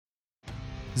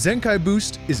Zenkai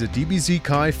Boost is a DBZ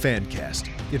Kai fancast.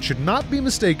 It should not be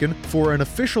mistaken for an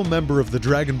official member of the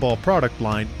Dragon Ball product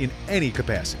line in any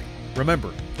capacity.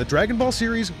 Remember, the Dragon Ball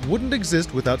series wouldn't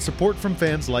exist without support from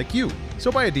fans like you,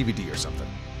 so buy a DVD or something.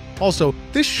 Also,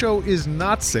 this show is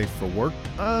not safe for work,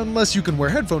 unless you can wear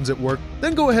headphones at work,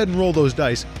 then go ahead and roll those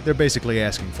dice, they're basically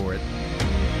asking for it.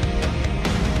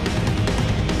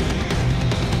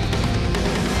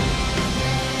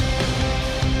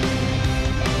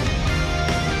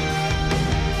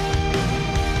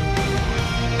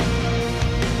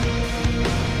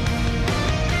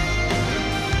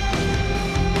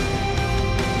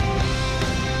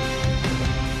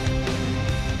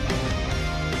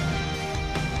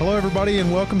 Hello everybody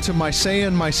and welcome to My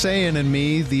Saiyan and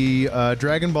Me, the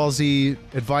Dragon Ball Z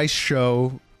advice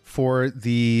show for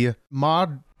the not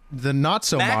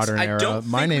so Max, modern era. I don't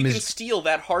think we can steal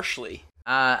that harshly.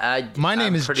 My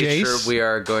name is pretty Jace. sure we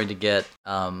are going to get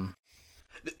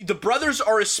The brothers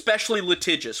are especially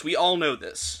litigious. We all know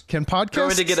this. Can podcasts... we're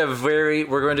going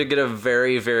to get a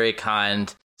very, very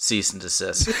kind cease and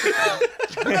desist.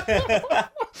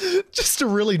 Just a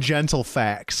really gentle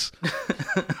fax.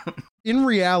 In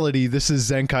reality, this is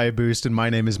Zenkai Boost, and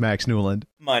my name is Max Newland.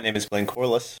 My name is Blaine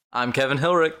Corliss. I'm Kevin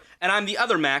Hilrich. And I'm the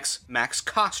other Max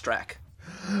Kostrak.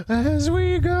 As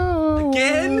we go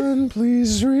Again? on,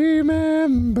 please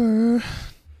remember...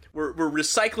 We're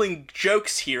recycling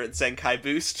jokes here at Zenkai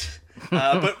Boost.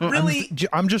 But really...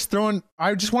 I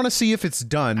just want to see if it's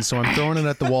done, so I'm throwing it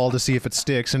at the wall to see if it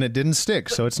sticks, and it didn't stick,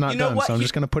 so it's not done, so I'm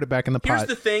just going to put it back in the pot. Here's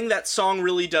the thing, that song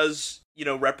really does,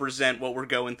 represent what we're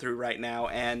going through right now,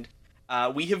 and...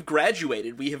 we have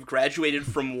graduated. We have graduated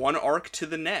from one arc to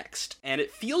the next. And it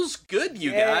feels good,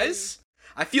 you guys.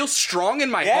 I feel strong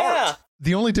in my heart.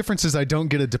 The only difference is I don't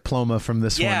get a diploma from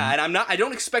this one. Yeah, and I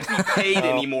don't expect to be paid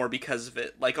anymore because of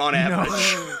it, like on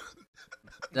average.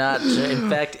 Not in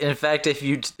fact, if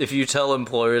you tell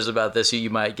employers about this, you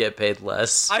might get paid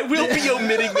less. I will be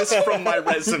omitting this from my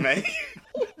resume.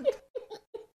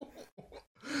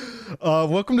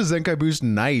 Welcome to Zenkai Boost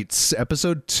Nights,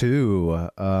 episode 2.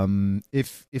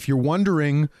 If you're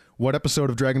wondering what episode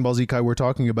of Dragon Ball Z Kai we're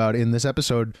talking about in this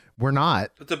episode, we're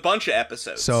not. It's a bunch of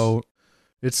episodes. So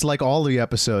it's like all the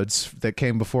episodes that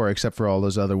came before, except for all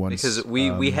those other ones. Because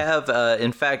we have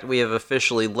in fact we have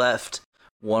officially left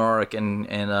one arc and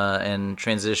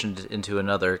transitioned into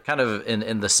another, kind of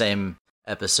in the same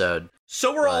episode.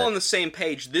 So we're all on the same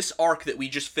page. This arc that we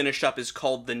just finished up is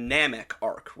called the Namek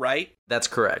arc, right? That's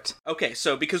correct. Okay,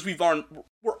 so because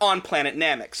we're on planet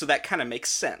Namek, so that kind of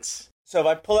makes sense. So if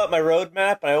I pull out my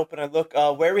roadmap and I look,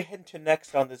 where are we heading to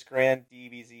next on this grand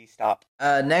DBZ stop?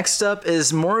 Next up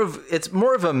is more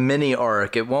of a mini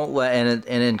arc. It won't and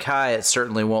in Kai it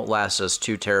certainly won't last us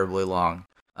too terribly long.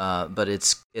 But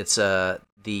it's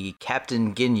the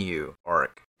Captain Ginyu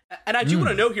arc. And I do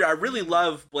want to note here, I really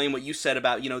love, Blaine, what you said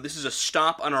about, this is a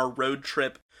stop on our road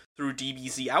trip through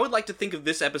DBZ. I would like to think of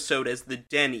this episode as the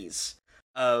Denny's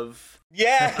of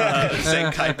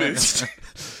Zenkai Boost.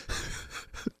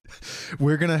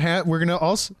 We're gonna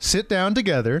all sit down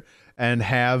together and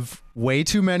have way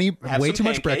too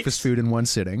much breakfast food in one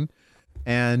sitting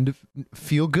and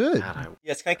feel good.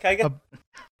 Yes, can I get...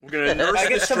 We're gonna nurse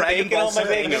this Dragon Ball Z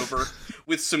hangover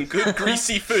with some good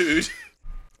greasy food.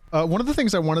 One of the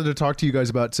things I wanted to talk to you guys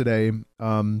about today,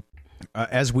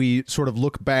 as we sort of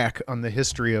look back on the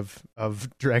history of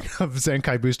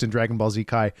Zenkai Boost and Dragon Ball Z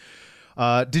Kai,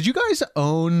 did you guys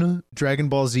own Dragon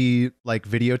Ball Z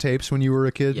videotapes when you were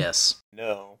a kid? Yes.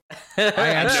 No. I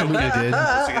absolutely did.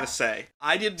 I was gonna say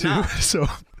I did not. So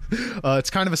it's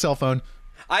kind of a cell phone.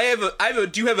 I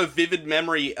do have a vivid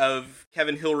memory of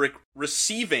Kevin Hilrich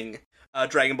receiving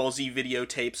Dragon Ball Z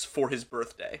videotapes for his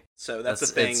birthday. So that's the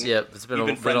thing. It's been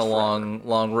a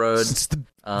long road. Since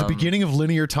the beginning of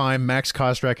linear time, Max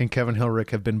Kostrak and Kevin Hilrich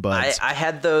have been buds. I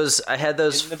had those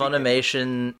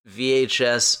Funimation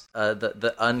VHS,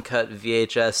 the uncut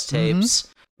VHS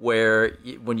tapes, where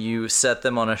when you set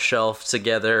them on a shelf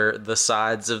together, the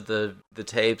sides of the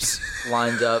tapes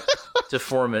lined up to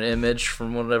form an image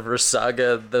from whatever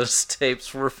saga those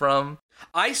tapes were from.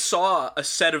 I saw a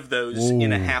set of those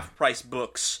in a half-price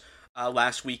books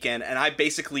last weekend, and I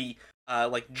basically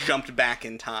jumped back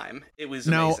in time. It was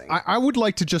amazing. Now, I would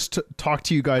like to just talk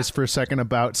to you guys for a second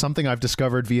about something I've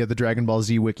discovered via the Dragon Ball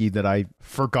Z wiki that I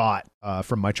forgot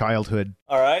from my childhood.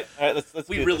 All right, let's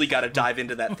we really got to dive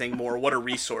into that thing more. What a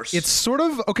resource! It's sort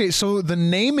of okay. So the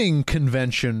naming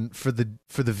convention for the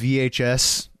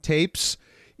VHS tapes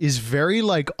is very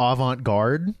like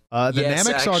avant-garde. The yes,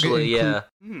 Namek Saga actually, yeah.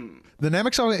 The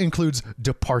Namek Saga includes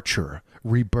Departure,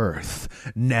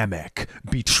 Rebirth, Namek,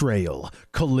 Betrayal,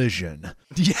 Collision.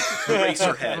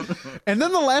 Eraserhead. And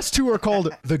then the last two are called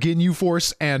the Ginyu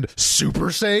Force and Super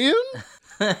Saiyan.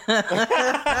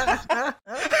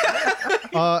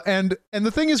 And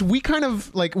the thing is, we kind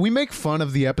of like we make fun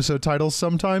of the episode titles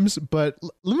sometimes, but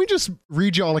let me just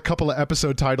read y'all a couple of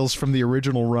episode titles from the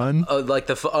original run. Oh, like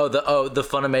the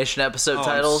Funimation episode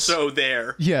titles. I'm so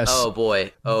there. Yes. Oh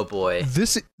boy.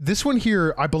 This one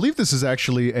here, I believe this is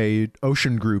actually a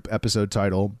Ocean Group episode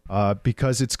title,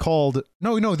 because it's called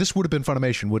no, this would have been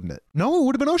Funimation, wouldn't it? No, it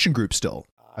would have been Ocean Group still.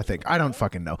 I think. I don't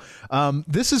fucking know.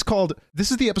 This is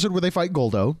the episode where they fight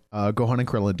Goldo, Gohan and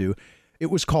Krillin do. It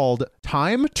was called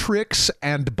Time, Tricks,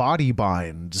 and Body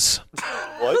Binds.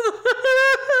 What?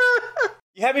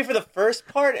 You had me for the first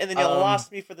part, and then you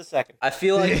lost me for the second. I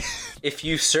feel like if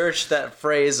you search that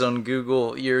phrase on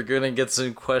Google, you're gonna get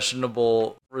some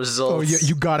questionable results. Oh yeah,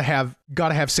 you gotta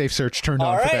have safe search turned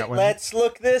on for that one. All right, let's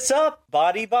look this up.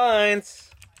 Body Binds.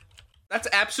 That's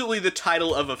absolutely the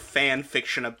title of a fan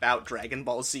fiction about Dragon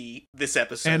Ball Z, this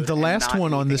episode. And the last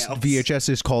one on this VHS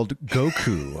is called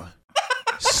Goku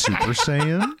Super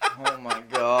Saiyan. Oh my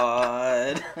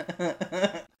god.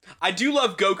 I do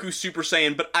love Goku Super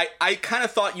Saiyan, but I kind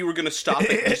of thought you were going to stop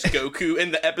at just Goku,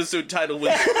 and the episode title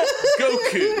was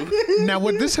Goku. Now,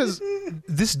 what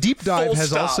this deep dive Full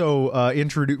has stop. also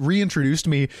reintroduced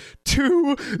me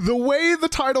to the way the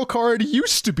title card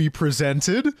used to be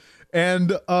presented.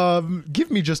 And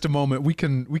give me just a moment. We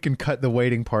can cut the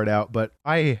waiting part out, but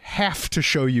I have to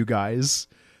show you guys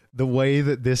the way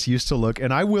that this used to look,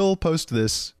 and I will post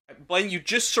this. Blaine, you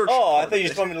just searched. Oh, I thought you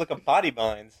just wanted me to look up Body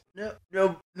Binds.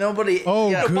 No, nobody. Oh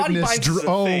yeah, Body goodness! Binds is a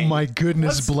Oh thing. my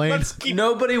goodness, Blaine! Let's keep.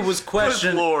 nobody was Good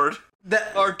questioning. Lord.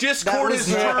 Our Discord is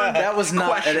turned. That was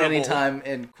not at any questionable. time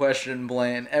in question,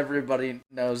 Blaine. Everybody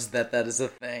knows that is a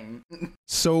thing.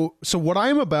 So what I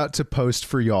am about to post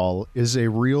for y'all is a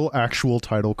real, actual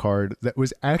title card that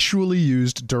was actually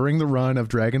used during the run of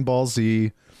Dragon Ball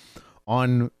Z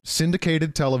on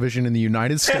syndicated television in the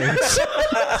United States.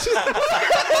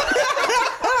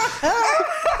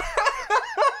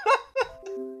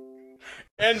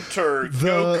 Enter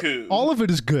Goku. All of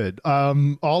it is good.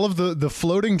 All of the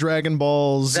floating Dragon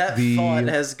Balls. That font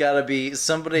has got to be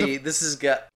somebody. This has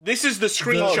got. This is the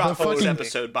screenshot the for this fucking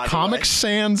episode, by the Comic way.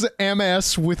 Sans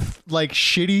MS with like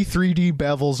shitty 3D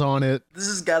bevels on it. This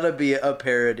has got to be a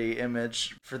parody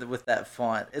image with that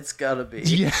font. It's got to be.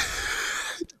 Yeah.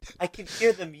 I can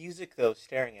hear the music, though,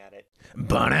 staring at it. It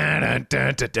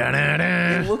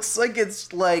looks like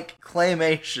it's like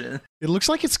claymation. It looks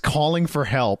like it's calling for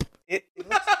help. It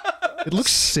looks, It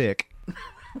looks sick.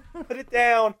 put it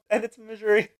down, and it's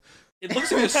misery. It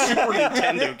looks like a Super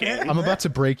Nintendo game. I'm about to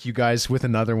break you guys with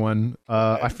another one.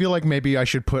 I feel like maybe I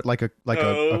should put like a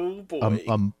Oh boy.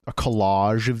 a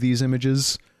collage of these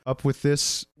images up with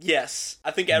this. Yes,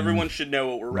 I think everyone should know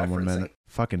what we're Hold on 1 referencing. minute.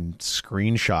 Fucking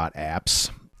screenshot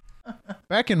apps.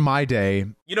 Back in my day,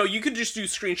 You know, you could just do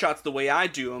screenshots the way I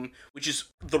do them, which is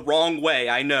the wrong way,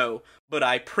 I know, but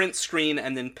I print screen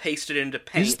and then paste it into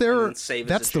Paint is and there? then save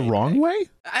That's as a the JPEG. wrong way.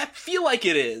 I feel like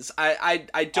it is. I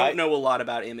don't know a lot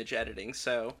about image editing,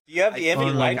 so Do you have the I image?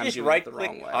 feel like I'm just doing it the wrong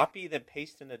right-click, way. copy, then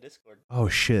paste in the Discord. Oh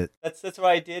shit! That's what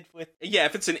I did with. yeah,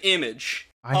 if it's an image,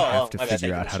 I have to my bad.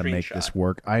 figure out Take how a to make screenshot. this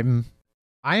work. I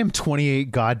am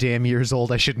 28 goddamn years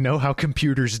old. I should know how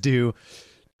computers do.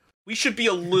 we should be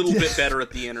a little bit better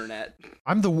at the internet.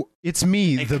 It's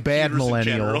me, and the bad computers in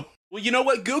millennial. general. Well, you know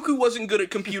what? Goku wasn't good at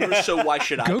computers, so why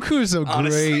should I? Goku is a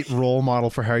honestly. great role model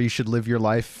for how you should live your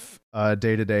life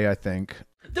day to day, I think.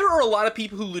 There are a lot of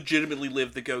people who legitimately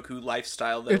live the Goku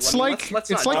lifestyle, though. It's I mean, like let's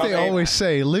it's not like they deny always that.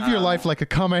 say, live your life like a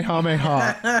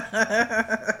Kamehameha.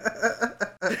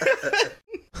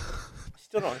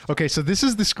 Still don't. Okay, so this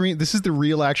is the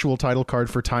real actual title card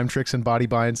for Time Tricks and Body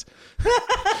Binds.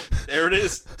 There it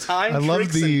is. Time I love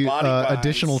tricks the and body binds.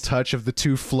 additional touch of the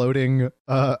two floating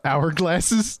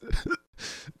hourglasses.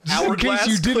 Just in Hourglass case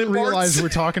you didn't clip realize arts? we're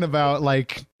talking about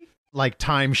like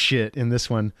time shit in this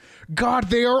one. God,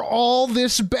 they are all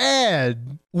this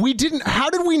bad. How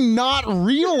did we not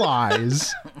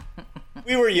realize?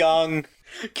 We were young.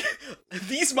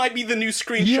 These might be the new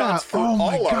screenshots Yeah, for oh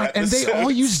my all our god. And they all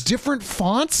episodes. use different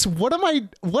fonts? What have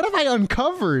I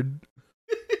uncovered?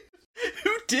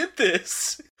 Who did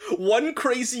this? One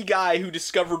crazy guy who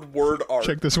discovered word art.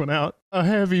 Check this one out. A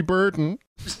heavy burden.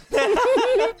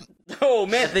 Oh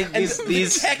man, I think And these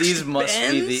the text these must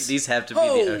be bends? these have to be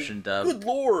Oh, the Ocean dub. Good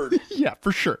lord. Yeah,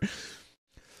 for sure.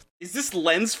 Is this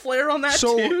lens flare on that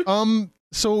So, too?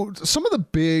 So some of the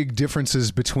big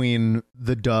differences between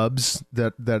the dubs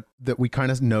that we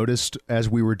kind of noticed as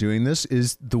we were doing this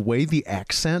is the way the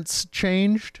accents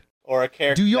changed. Or a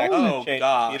character. Do y'all? Oh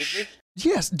gosh.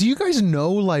 Yes. Do you guys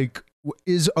know, like,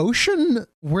 is Ocean,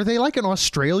 were they like an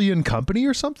Australian company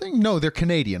or something? No, they're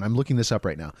Canadian. I'm looking this up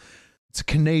right now. It's a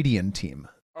Canadian team.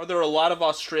 Are there a lot of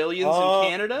Australians in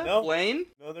Canada, no. Blaine?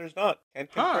 No, there's not. Can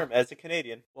confirm as a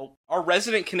Canadian. Well, our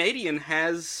resident Canadian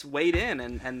has weighed in,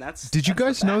 and that's. Did you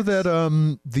guys know that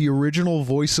the original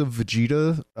voice of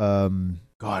Vegeta?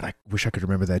 God, I wish I could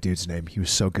remember that dude's name. He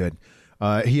was so good.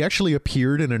 He actually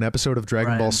appeared in an episode of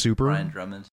Dragon Ball Super. Brian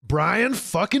Drummond. Brian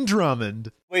fucking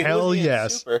Drummond. Wait, hell who was he in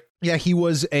yes. Super? Yeah, he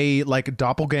was a like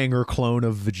doppelganger clone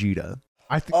of Vegeta.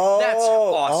 I think That's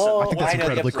awesome. I think that's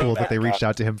incredibly cool that they reached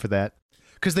out to him for that.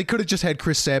 Because they could have just had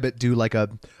Chris Sabat do like a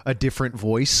different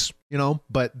voice, you know.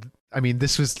 But I mean,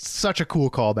 this was such a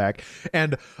cool callback.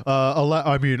 And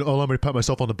allow me to pat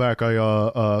myself on the back.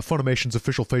 Funimation's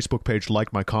official Facebook page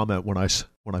liked my comment when I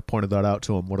pointed that out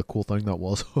to him. What a cool thing that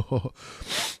was.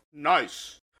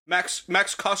 Nice. Max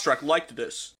Kostrak liked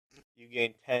this. You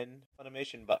gain 10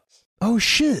 Funimation bucks. Oh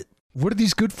shit! What are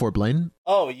these good for, Blaine?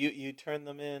 Oh, you turn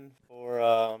them in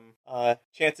for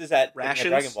chances at getting a Rations?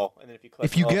 Dragon Ball, and then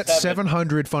if you get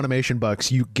 700 Funimation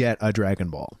bucks, you get a Dragon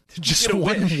Ball. Just Get a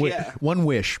one wish, wish. yeah. One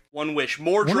wish. One wish.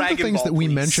 More One Dragon of the things Ball, that we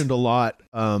please. mentioned a lot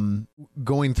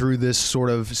going through this sort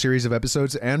of series of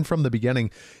episodes and from the beginning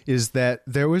is that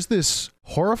there was this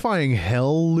horrifying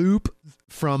hell loop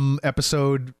from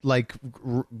episode like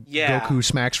Goku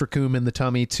smacks Raccoon in the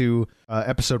tummy to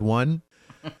episode 1.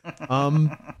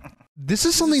 This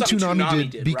is something Toonami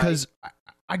did because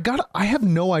right? I have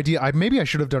no idea. Maybe I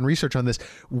should have done research on this.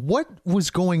 What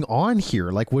was going on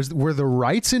here? Like, were the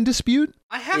rights in dispute?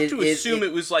 I have to assume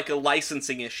it was like a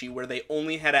licensing issue where they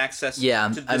only had access to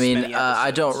this many episodes.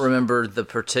 I don't remember the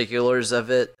particulars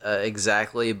of it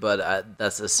exactly, but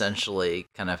that's essentially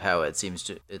kind of how it seems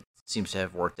to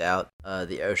have worked out.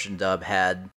 The Ocean dub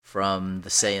had from the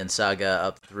Saiyan saga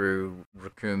up through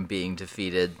Raccoon being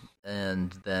defeated,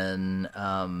 and then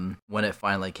when it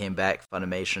finally came back,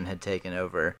 Funimation had taken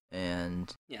over.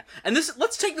 And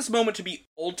let's take this moment to be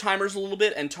old timers a little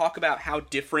bit and talk about how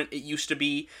different it used to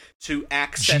be to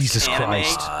access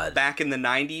anime back in the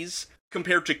 90s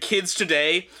compared to kids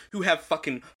today who have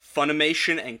fucking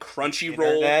Funimation and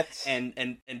Crunchyroll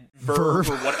and Verve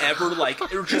or whatever. Like,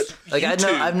 they're just like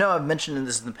YouTube. I know I've mentioned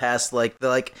this in the past. Like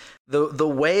the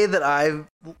way that I've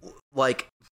like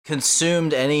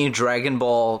consumed any Dragon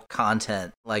Ball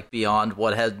content, like beyond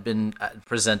what had been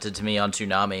presented to me on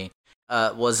Toonami,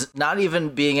 was not even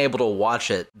being able to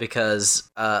watch it because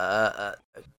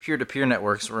peer-to-peer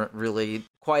networks weren't really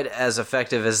quite as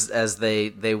effective as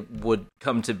they would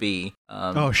come to be.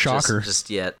 Shocker! Just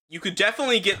yet. You could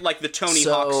definitely get like the Tony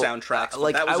Hawk soundtracks. But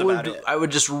like that was about it. I would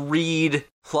just read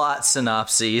plot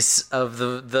synopses of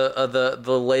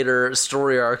the later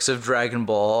story arcs of Dragon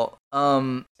Ball.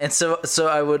 And so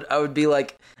I would be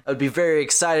like, I would be very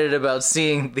excited about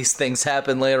seeing these things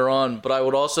happen later on, but I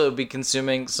would also be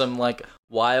consuming some like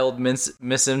wild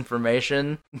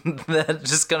misinformation that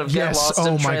just kind of get lost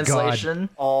in translation.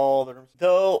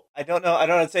 Though I don't know what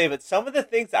to say, but some of the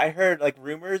things I heard, like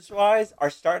rumors wise, are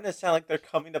starting to sound like they're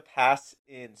coming to pass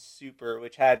in Super,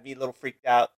 which had me a little freaked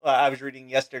out. I was reading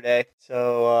yesterday,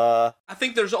 so I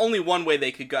think there's only one way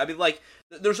they could go. I mean, like,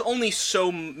 there's only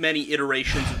so many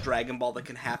iterations of Dragon Ball that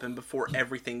can happen before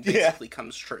everything basically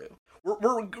comes true.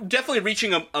 We're definitely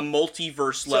reaching a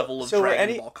multiverse level of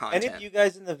Dragon Ball content. Any of you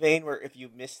guys in the vein where if you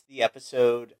missed the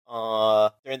episode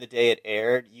during the day it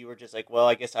aired, you were just like, well,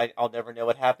 I guess I'll never know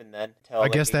what happened then. Until, I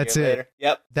guess that's it. Later.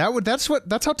 Yep.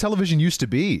 That's how television used to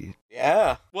be.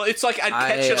 Yeah. Well, it's like I'd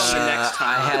catch it on the next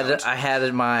time. I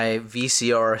had my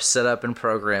VCR set up and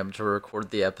programmed to record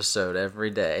the episode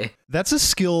every day. That's a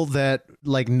skill that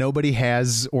like nobody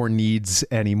has or needs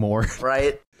anymore.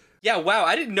 Right? Yeah, wow,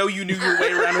 I didn't know you knew your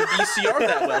way around a VCR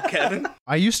that well, Kevin.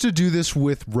 I used to do this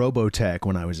with Robotech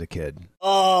when I was a kid.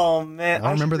 Oh, man.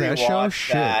 I remember that show?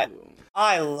 Shit.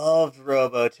 I loved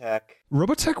Robotech.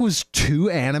 Robotech was 2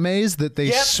 animes that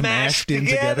they smashed in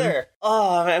together.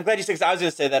 Oh, man, I'm glad you said, because I was going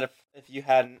to say that if you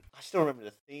hadn't. I still remember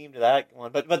the theme to that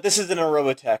one, but this isn't a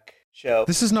Robotech show.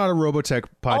 This is not a Robotech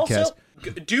podcast.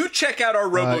 Also, do check out our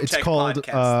Robotech it's called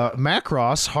podcast.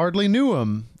 Macross. Hardly knew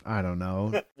him. I don't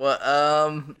know. What?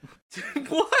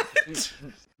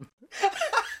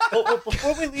 well,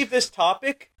 before we leave this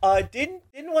topic, didn't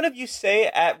one of you say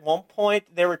at one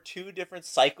point there were 2 different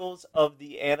cycles of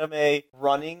the anime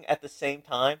running at the same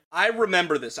time? I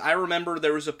remember this. I remember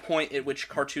there was a point at which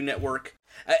Cartoon Network,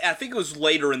 I think it was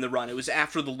later in the run, it was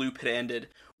after the loop had ended,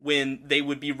 when they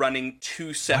would be running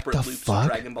two separate What the loops fuck? of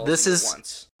Dragon Ball Z at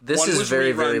once. This One is was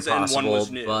very, very reruns and one possible,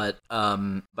 was new. but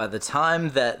by the time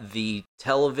that the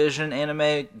television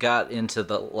anime got into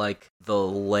the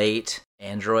late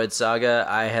Android saga,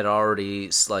 I had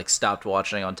already stopped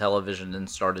watching on television and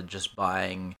started just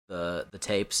buying the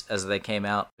tapes as they came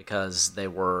out because they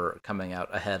were coming out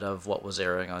ahead of what was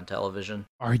airing on television.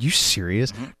 Are you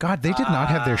serious? God, they did not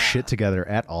have their shit together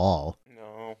at all.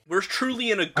 We're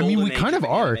truly in a golden age kind of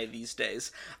are anime these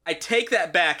days. I take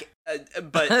that back,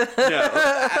 but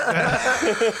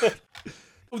no.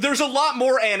 There's a lot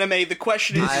more anime. The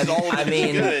question is all of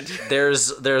it good?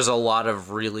 There's a lot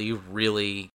of really,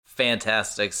 really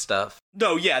fantastic stuff.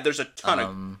 No, yeah, there's a ton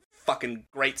of fucking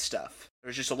great stuff.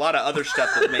 There's just a lot of other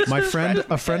stuff that makes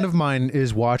a friend of mine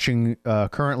is watching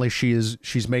currently.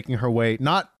 She's making her way,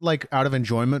 not like out of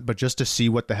enjoyment, but just to see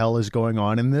what the hell is going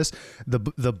on in this, the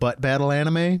butt battle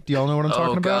anime. Do y'all know what I'm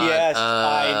talking about? Yes,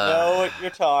 I know what you're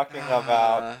talking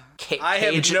about. I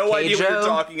have no idea what you're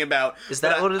talking about. Is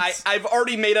that what it's? I've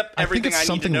already made up everything I think it's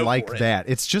something like that.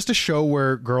 It's just a show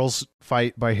where girls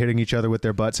fight by hitting each other with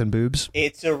their butts and boobs.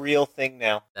 It's a real thing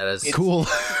now. That is cool.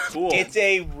 It's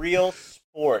a real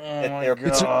sport that they're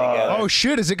putting together. Oh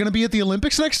shit! Is it going to be at the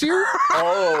Olympics next year?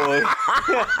 Oh.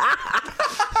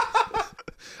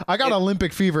 I got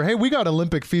Olympic fever. Hey, we got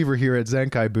Olympic fever here at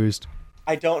Zenkai Boost.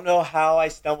 I don't know how I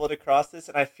stumbled across this,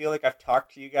 and I feel like I've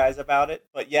talked to you guys about it.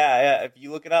 But yeah, if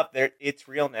you look it up, it's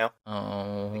real now.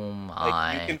 Oh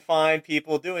my! Like, you can find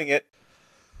people doing it.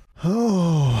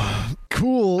 Oh,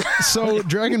 cool. So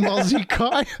Dragon Ball Z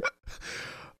Kai.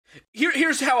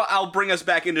 Here's how I'll bring us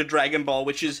back into Dragon Ball,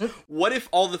 which is, what if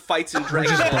all the fights in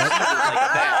Dragon Ball Z were like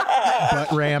that?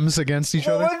 Butt rams against each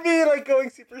other? It would be like going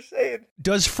Super Saiyan.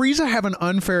 Does Frieza have an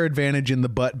unfair advantage in the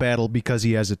butt battle because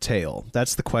he has a tail?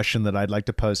 That's the question that I'd like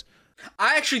to pose.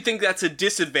 I actually think that's a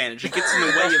disadvantage. It gets in the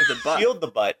way of the butt. Shield the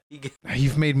butt.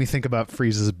 You've made me think about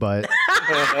Frieza's butt.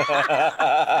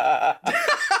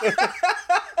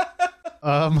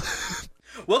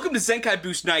 Welcome to Zenkai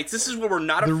Boost Nights. This is where we're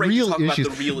not afraid to talk about the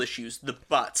real issues, the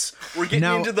butts. We're getting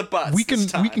into the butts. We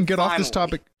can get off this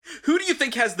topic. Who do you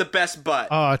think has the best butt?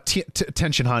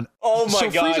 Tenshin Han. Oh my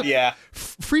god, Frieza, yeah.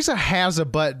 Frieza has a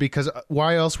butt because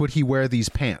why else would he wear these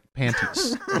panties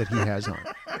that he has on?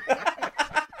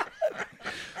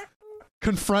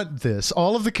 Confront this.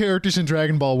 All of the characters in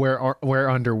Dragon Ball wear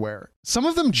underwear. Some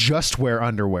of them just wear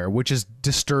underwear, which is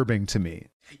disturbing to me.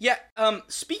 Yeah,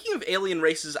 speaking of alien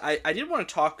races, I did want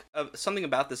to talk something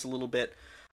about this a little bit.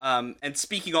 And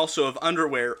speaking also of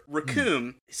underwear,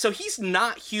 Recoome, so he's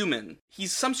not human.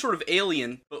 He's some sort of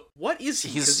alien, but what is he?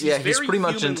 He's pretty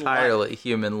much entirely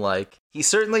human-like. He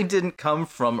certainly didn't come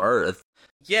from Earth.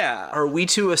 Yeah. Are we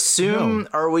to assume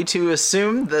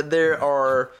that there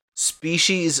are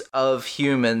species of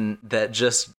human that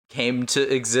just came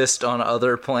to exist on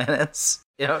other planets?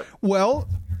 Yeah. Well,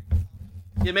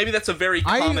 yeah, maybe that's a very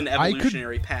common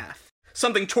evolutionary path.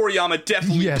 Something Toriyama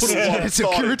definitely put a lot of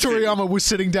thought Akira into. Toriyama was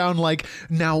sitting down like,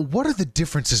 now what are the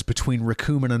differences between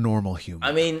Recoome and a normal human?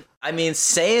 I mean,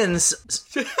 Saiyans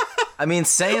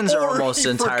are almost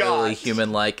entirely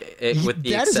human-like, with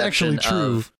the exception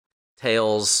of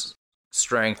Tails'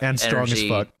 strength, and strong energy, as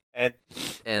fuck,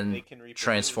 and they can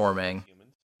transforming.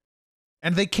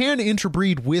 And they can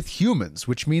interbreed with humans,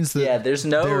 which means that there's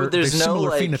no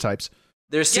similar phenotypes.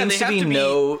 There seems to be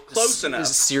no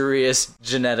serious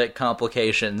genetic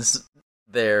complications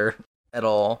there at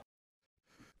all.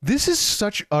 This is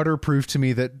such utter proof to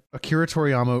me that Akira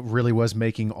Toriyama really was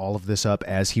making all of this up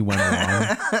as he went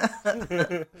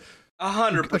along.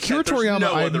 100%. Akira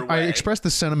Toriyama, I expressed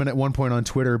this sentiment at one point on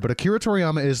Twitter, but Akira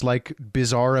Toriyama is like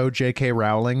Bizarro J.K.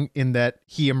 Rowling in that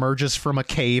he emerges from a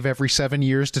cave every 7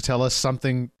 years to tell us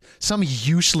some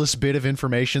useless bit of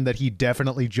information that he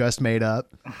definitely just made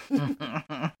up.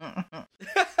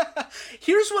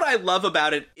 Here's what I love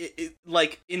about it,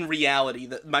 like in reality,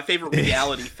 my favorite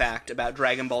reality fact about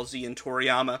Dragon Ball Z and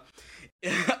Toriyama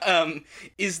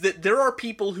is that there are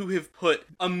people who have put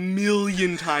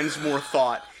 1,000,000 times more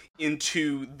thought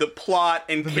into the plot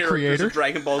and characters of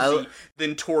Dragon Ball Z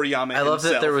than Toriyama himself. I love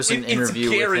that there was an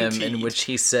interview with him in which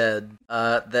he said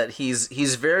that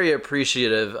he's very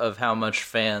appreciative of how much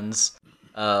fans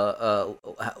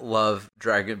love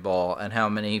Dragon Ball and how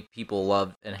many people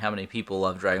love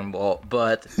Dragon Ball,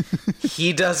 but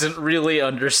he doesn't really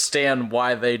understand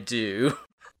why they do.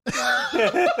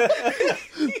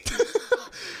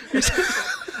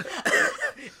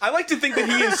 I like to think that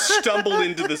he has stumbled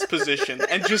into this position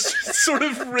and just sort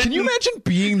of ridden... Can you imagine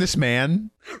being this man?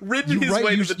 Ridden his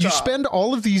way to the top. You spend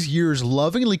all of these years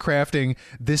lovingly crafting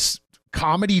this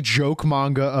comedy joke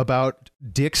manga about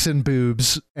dicks and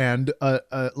boobs and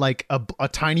a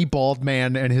tiny bald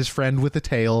man and his friend with a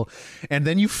tail, and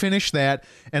then you finish that,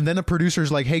 and then the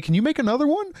producer's like, hey, can you make another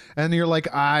one? And you're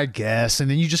like, I guess,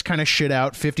 and then you just kind of shit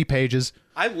out 50 pages.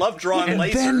 I love drawing and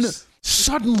lasers. Then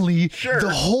suddenly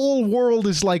the whole world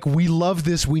is like, we love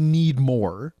this, we need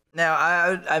more. Now,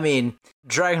 I mean,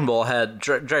 Dragon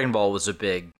Ball was a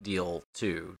big deal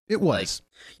too. It was.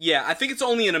 Yeah, I think it's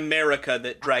only in America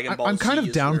that Dragon Ball I'm kind Z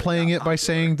of downplaying it by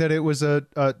saying that it was a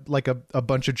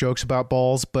bunch of jokes about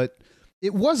balls, but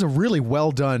it was a really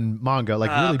well done manga,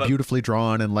 like really beautifully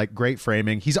drawn and like great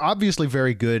framing. He's obviously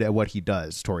very good at what he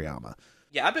does, Toriyama.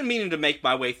 Yeah, I've been meaning to make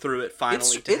my way through it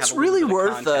finally. It's really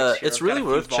worth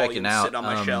checking out. Sit on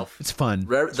my shelf. It's fun.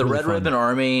 The Red Ribbon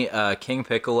Army, King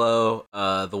Piccolo,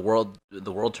 the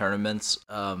World Tournaments,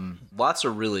 lots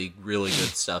of really good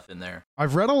stuff in there.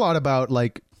 I've read a lot about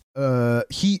like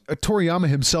Toriyama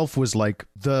himself was like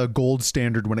the gold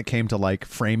standard when it came to like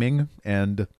framing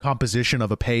and composition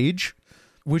of a page,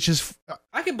 which is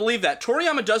I can believe that.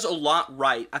 Toriyama does a lot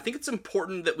right. I think it's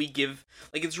important that we give,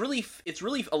 like, it's really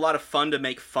a lot of fun to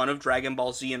make fun of Dragon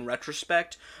Ball Z in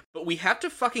retrospect, but we have to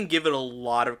fucking give it a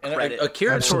lot of credit.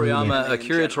 Akira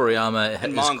Toriyama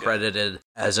is credited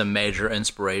as a major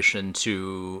inspiration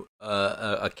to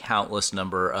a countless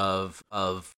number of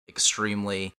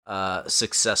extremely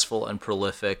successful and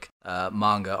prolific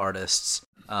manga artists.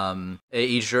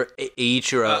 Eiichiro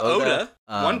Oda,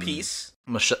 One Piece,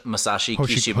 Masashi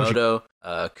Kishimoto,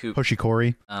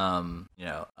 Hoshikori.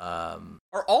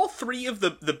 Are all three of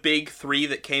the big three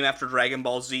that came after Dragon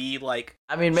Ball Z, like,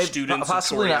 I mean, maybe students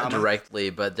possibly of Toriyama? not directly,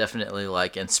 but definitely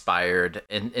like inspired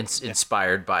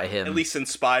by him. At least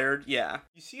inspired, yeah.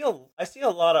 I see a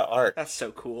lot of art. That's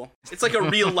so cool. It's like a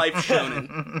real life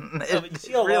shonen. You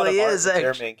see a lot of art with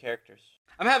their main characters.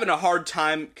 I'm having a hard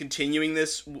time continuing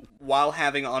this while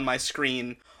having on my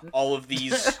screen all of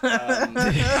these title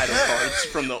cards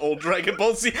from the old Dragon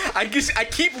Ball Z. I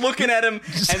keep looking at them,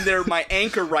 and they're my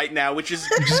anchor right now, which is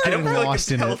just I don't getting feel lost like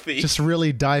it's in healthy. it. Just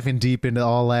really diving deep into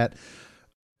all that.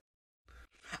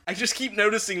 I just keep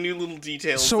noticing new little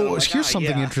details. So here's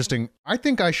something interesting. I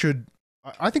think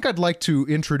I'd like to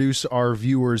introduce our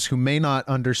viewers who may not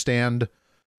understand.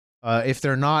 If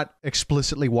they're not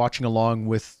explicitly watching along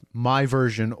with my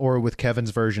version or with Kevin's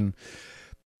version,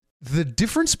 the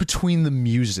difference between the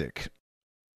music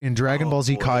in Dragon Ball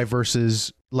Z Kai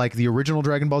versus like the original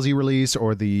Dragon Ball Z release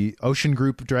or the Ocean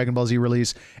Group Dragon Ball Z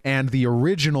release and the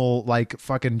original like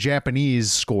fucking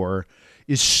Japanese score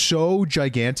is so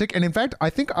gigantic. And in fact, I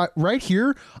think right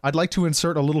here, I'd like to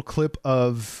insert a little clip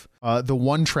of the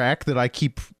one track that I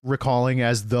keep recalling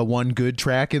as the one good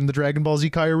track in the Dragon Ball Z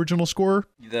Kai original score.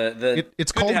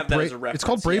 It's called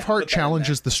Braveheart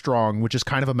Challenges the Strong, which is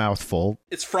kind of a mouthful.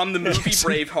 It's from the movie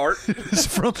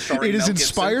Braveheart. It is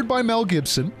inspired by Mel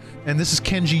Gibson, and this is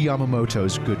Kenji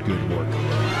Yamamoto's good work.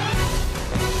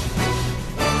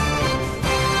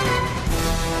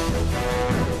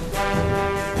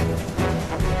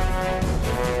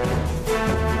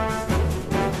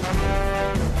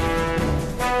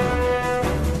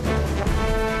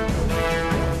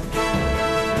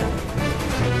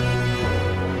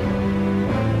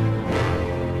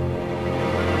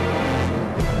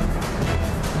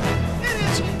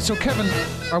 So Kevin,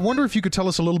 I wonder if you could tell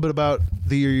us a little bit about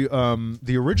the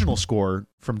original score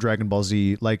from Dragon Ball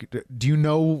Z. Like, do you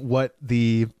know what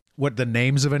the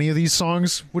names of any of these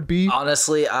songs would be?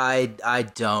 Honestly, I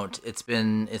don't. It's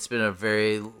been a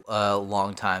very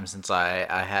long time since I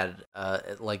had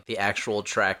like the actual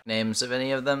track names of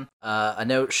any of them. I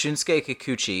know Shunsuke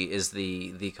Kikuchi is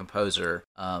the composer.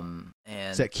 And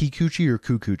is that Kikuchi or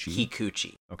Kukuchi?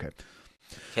 Kikuchi. Okay.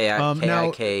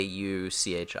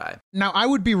 Kikuchi. Now, I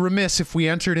would be remiss if we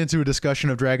entered into a discussion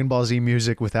of Dragon Ball Z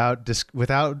music without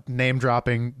name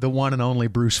dropping the one and only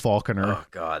Bruce Faulconer. Oh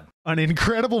God, an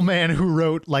incredible man who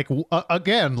wrote like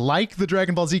the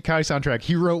Dragon Ball Z Kai soundtrack.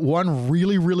 He wrote one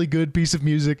really, really good piece of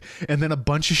music, and then a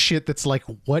bunch of shit that's like,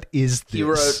 what is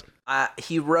this?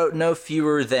 He wrote no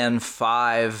fewer than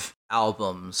 5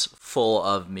 albums full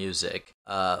of music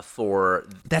for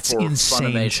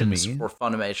Funimation's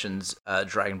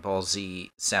Dragon Ball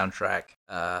Z soundtrack,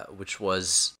 which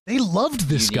was they loved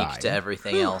this unique guy to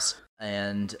everything else.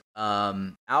 And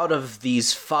out of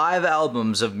these 5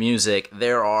 albums of music,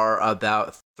 there are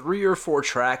about 3 or 4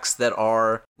 tracks that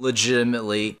are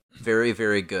legitimately very,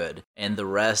 very good, and the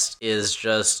rest is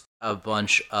just a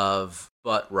bunch of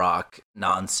butt rock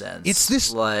nonsense. It's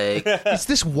this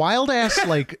wild ass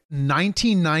like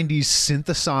 1990s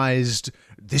synthesized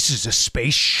this is a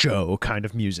space show kind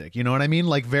of music. You know what I mean?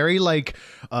 Like very like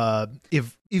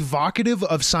evocative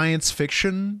of science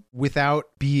fiction without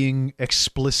being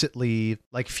explicitly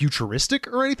like futuristic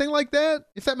or anything like that,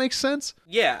 if that makes sense.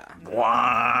 Yeah,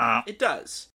 it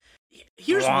does.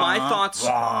 Here's my thoughts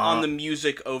on the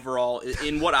music overall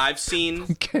in what I've seen.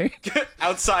 Okay.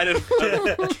 outside of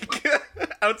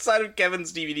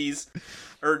Kevin's DVDs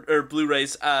or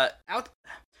Blu-rays.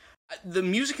 The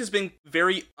music has been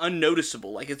very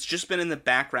unnoticeable. Like, it's just been in the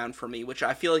background for me, which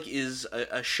I feel like is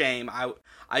a shame.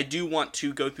 I do want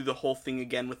to go through the whole thing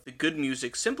again with the good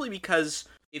music, simply because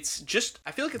it's just,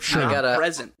 I feel like it's not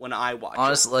present when I watch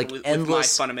honestly, it. Like, with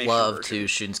endless my Funimation love version. to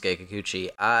Shinsuke Kikuchi.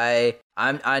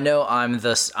 I know I'm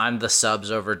the subs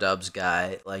over dubs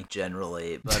guy, like,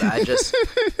 generally, but I just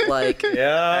like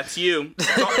That's you.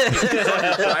 It's on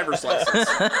your driver's license.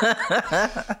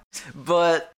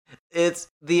 But it's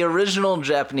the original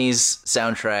Japanese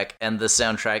soundtrack, and the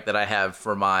soundtrack that I have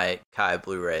for my Kai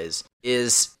Blu-rays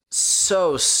is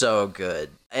so good,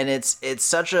 and it's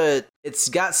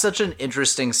got such an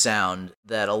interesting sound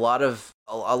that a lot of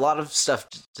stuff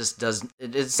just doesn't.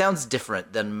 It sounds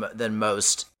different than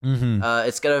most. Mm-hmm.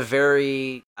 It's got a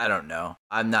very, I don't know.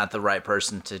 I'm not the right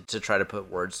person to try to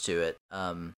put words to it.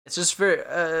 It's just very.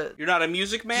 You're not a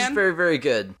music man? It's very, very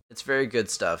good. It's very good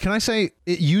stuff. Can I say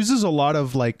it uses a lot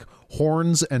of like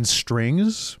horns and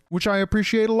strings, which I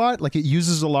appreciate a lot. Like, it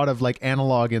uses a lot of like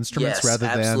analog instruments rather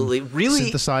absolutely. than really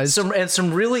synthesized.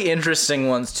 Some really interesting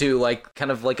ones too. Like,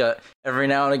 kind of like every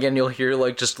now and again you'll hear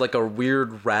like just like a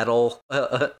weird rattle,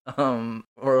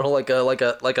 or like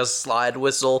a slide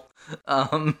whistle.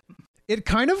 It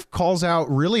kind of calls out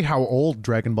really how old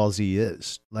Dragon Ball Z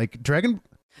is. Like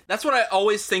That's what I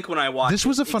always think when I watch this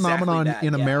was a phenomenon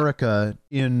in America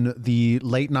in the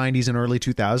late 90s and early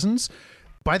 2000s.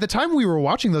 By the time we were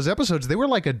watching those episodes, they were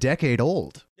like a decade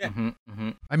old. Yeah. Mm-hmm, mm-hmm.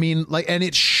 I mean, like, and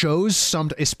it shows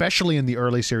especially in the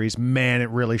early series, man, it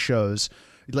really shows.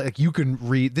 Like, you can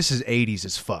read, this is 80s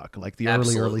as fuck. Like, the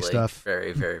early stuff.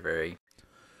 Very, very, very.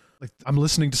 Like, I'm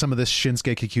listening to some of this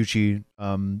Shinsuke Kikuchi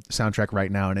soundtrack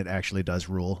right now, and it actually does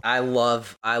rule. I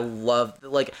love,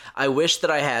 like, I wish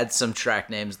that I had some track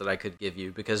names that I could give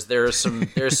you, because there's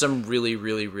some really,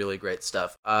 really, really great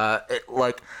stuff.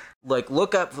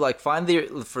 Look up, like, find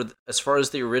as far as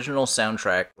the original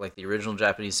soundtrack, like the original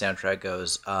Japanese soundtrack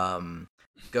goes,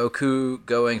 Goku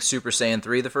going Super Saiyan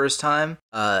 3 the first time,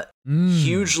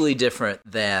 hugely different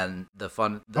than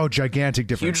gigantic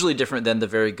difference. Hugely different than the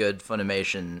very good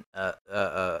Funimation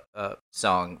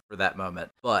song for that moment,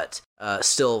 but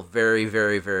still very,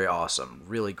 very, very awesome,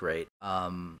 really great.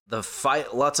 The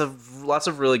fight, lots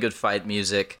of really good fight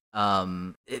music.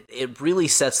 It really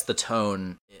sets the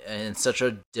tone in such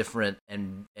a different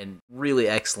and really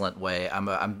excellent way. I'm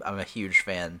a huge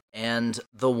fan. And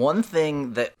the one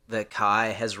thing that Kai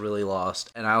has really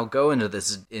lost, and I'll go into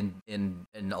this in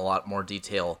a lot more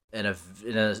detail in a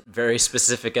very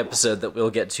specific episode that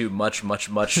we'll get to much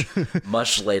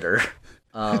later.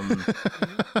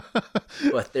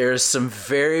 But there's some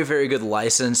very, very good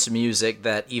licensed music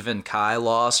that even Kai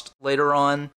lost later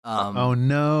on. Oh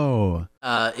no!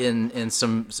 In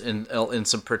some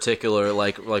particular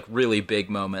like really big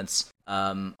moments.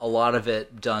 A lot of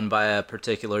it done by a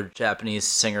particular Japanese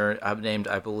singer named,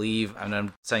 I believe, and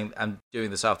I'm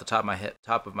doing this off the top of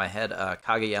my head,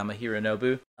 Kageyama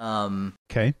Hironobu.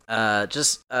 Okay.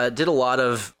 Just did a lot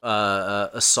of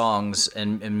songs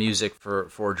and music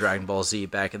for Dragon Ball Z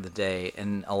back in the day,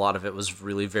 and a lot of it was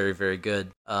really very, very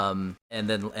good. And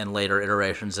later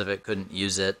iterations of it couldn't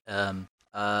use it.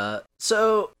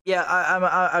 So yeah,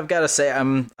 I've got to say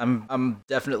I'm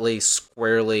definitely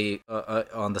squarely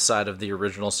on the side of the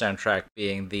original soundtrack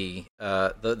being the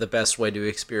best way to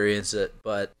experience it.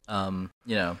 But no,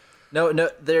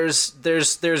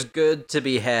 there's good to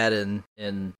be had in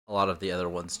a lot of the other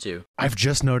ones too. I've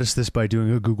just noticed this by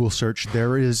doing a Google search.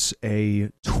 There is a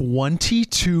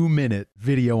 22-minute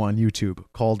video on YouTube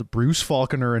called Bruce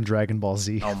Faulconer and Dragon Ball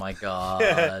Z. Oh my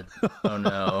god! Oh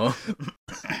no.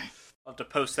 I'll have to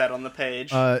post that on the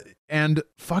page. And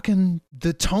fucking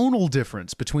the tonal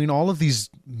difference between all of these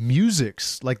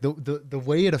musics, like the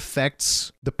way it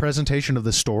affects the presentation of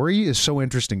the story is so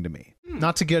interesting to me.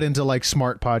 Not to get into like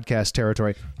smart podcast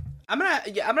territory. I'm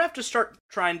gonna have to start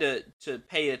trying to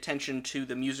pay attention to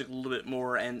the music a little bit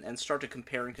more and start to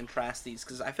compare and contrast these,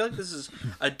 because I feel like this is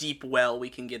a deep well we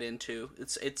can get into.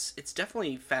 It's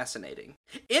definitely fascinating.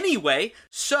 Anyway,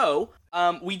 so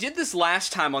we did this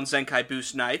last time on Zenkai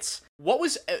Boost Nights. Who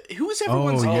was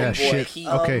everyone's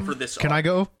for this? Can I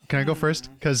go? Can I go first?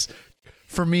 Because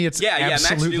for me, it's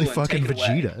absolutely fucking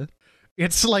Vegeta.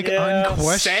 It's like Yeah.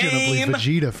 unquestionably Same.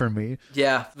 Vegeta for me.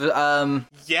 Yeah.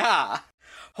 Yeah.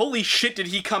 Holy shit, did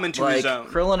he come into Like his own?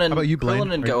 Krillin and How about you, Blaine?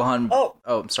 Krillin and Are you- Gohan. Oh.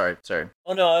 I'm sorry.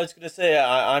 Oh no, I was gonna say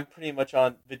I'm pretty much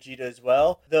on Vegeta as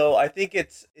well. Though I think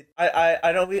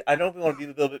I don't want to be a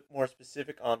little bit more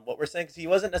specific on what we're saying because he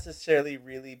wasn't necessarily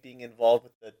really being involved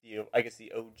with the I guess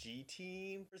the OG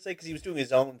team per se because he was doing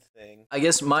his own thing. I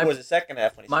guess Towards the second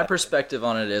half when he my stepped in. perspective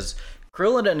on it is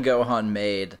Krillin and Gohan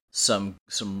made some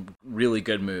really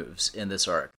good moves in this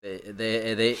arc. They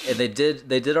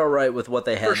did all right with what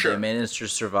they had. For sure. They managed to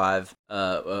survive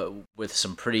with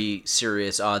some pretty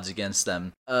serious odds against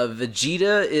them.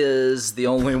 Vegeta is the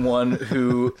only one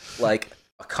who like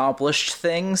accomplished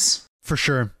things. For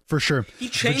sure. He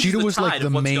changed Vegeta the was tide like the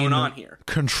of what's main going on here.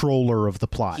 controller of the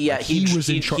plot. Yeah, Like, he was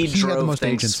in charge. He had the drove most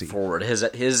things agency. forward.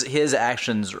 His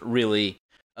actions really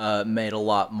made a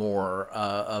lot more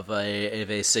of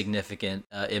a significant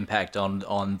impact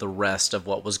on the rest of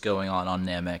what was going on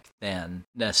Namek than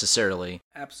necessarily.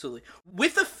 Absolutely.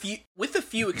 With a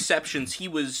few exceptions, he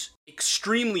was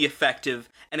extremely effective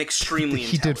and extremely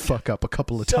He did intelligent. fuck up a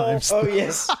couple of times. Oh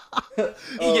yes.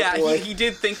 He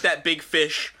did think that big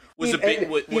fish was had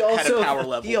a power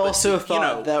level. He also but,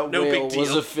 thought that no whale big was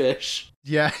deal. a fish.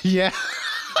 Yeah.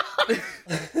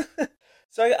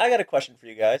 So I got a question for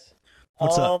you guys.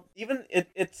 What's up? Even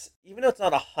though it's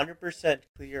not 100%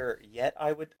 clear yet,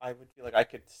 I would feel like I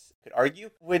could argue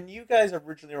when you guys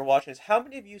originally were watching this. How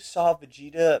many of you saw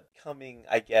Vegeta becoming,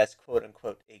 I guess, quote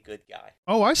unquote, a good guy?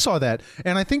 Oh, I saw that,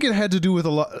 and I think it had to do with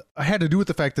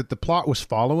the fact that the plot was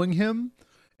following him,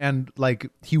 and like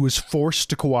he was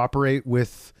forced to cooperate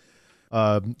with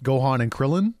Gohan and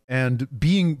Krillin, and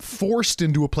being forced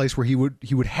into a place where he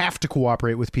would have to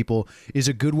cooperate with people is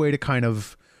a good way to kind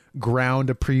of ground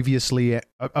a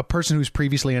person who's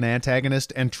previously an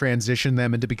antagonist and transition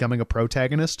them into becoming a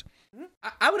protagonist.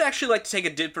 I would actually like to take a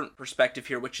different perspective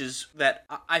here, which is that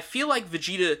I feel like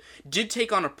Vegeta did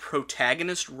take on a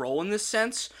protagonist role in this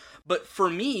sense, but for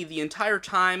me, the entire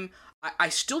time, I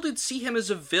still did see him as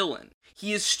a villain.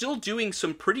 He is still doing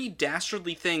some pretty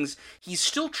dastardly things. He's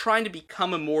still trying to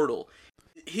become immortal.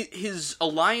 His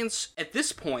alliance at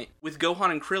this point with Gohan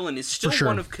and Krillin is still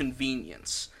one of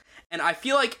convenience. And I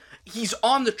feel like he's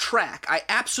on the track. I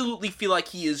absolutely feel like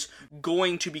he is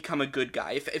going to become a good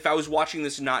guy if I was watching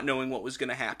this not knowing what was going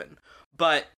to happen.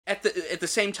 But at the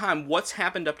same time, what's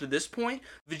happened up to this point,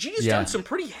 Vegeta's done some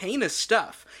pretty heinous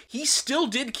stuff. He still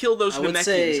did kill those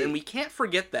Namekians, and we can't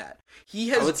forget that. He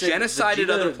has genocided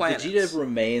other planets. Vegeta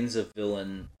remains a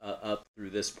villain up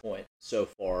through this point so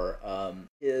far.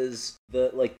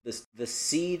 The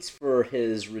seeds for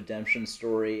his redemption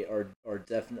story are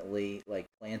definitely like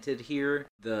planted here.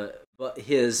 The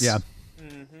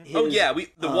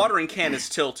watering can is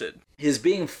tilted. His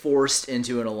being forced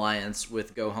into an alliance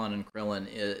with Gohan and Krillin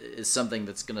is something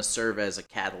that's going to serve as a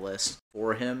catalyst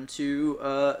for him to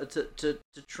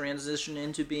transition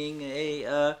into being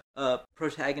a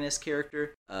protagonist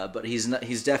character. But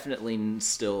he's definitely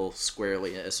still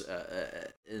squarely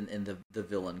in the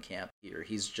villain camp here.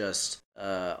 He's just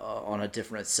on a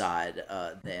different side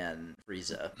than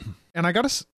Frieza. And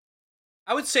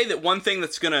I would say that one thing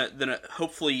that's gonna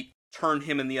hopefully turn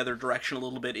him in the other direction a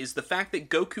little bit is the fact that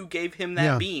Goku gave him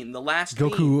that bean, the last bean.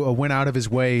 Goku went out of his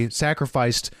way,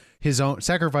 sacrificed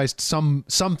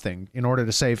something in order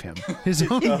to save him. His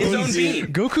own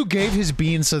bean. Goku gave his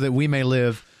bean so that we may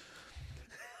live.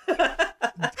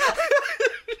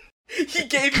 He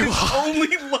gave his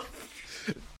only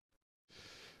love.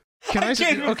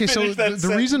 Okay, so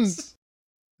the reason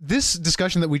this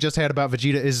discussion that we just had about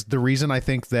Vegeta is the reason I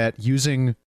think that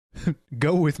using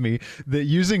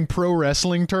using pro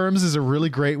wrestling terms is a really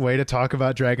great way to talk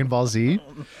about Dragon Ball Z.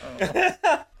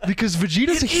 Because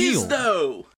Vegeta's a heel.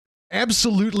 Though.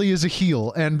 Absolutely is a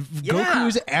heel, and Goku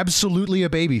is absolutely a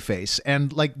babyface.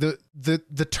 And like the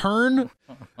turn,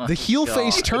 the heel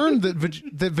face turn that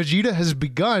Vegeta has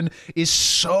begun is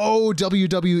so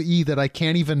WWE that I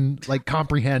can't even like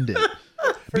comprehend it.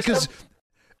 Because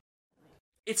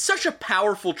it's such a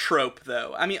powerful trope,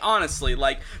 though. I mean, honestly,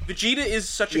 like Vegeta is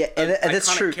such an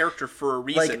iconic character for a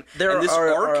reason. Like, there and this are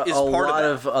arc is a part lot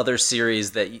of other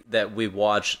series that we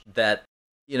watch that,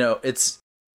 you know, it's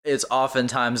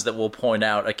oftentimes that we'll point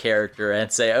out a character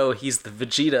and say, "Oh, he's the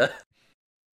Vegeta."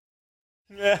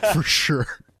 For sure.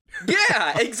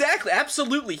 Yeah, exactly,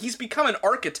 absolutely. He's become an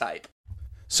archetype.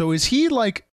 So is he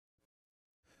like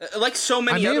so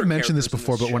many? I may other have mentioned this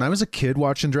before, but when I was a kid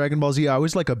watching Dragon Ball Z, I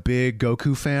was like a big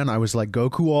Goku fan. I was like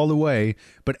Goku all the way.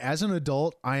 But as an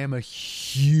adult, I am a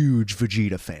huge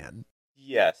Vegeta fan.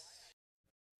 Yes.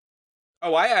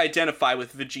 Oh, I identify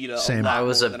with Vegeta Same. a lot I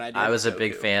was more a than I did I was a with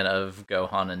big Goku. fan of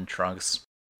Gohan and Trunks.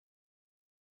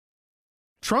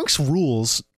 Trunks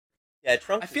rules. Yeah,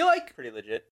 Trunks. I feel like- pretty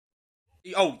legit.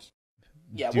 Oh,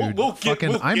 yeah, Dude, we'll get. fucking,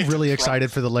 We'll I'm get really to excited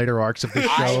Trunks. for the later arcs of this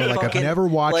I show. Like, I've fucking, never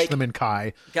watched like- them in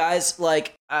Kai. Guys,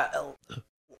 like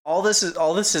all this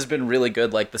has been really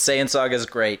good. Like the Saiyan saga is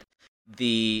great.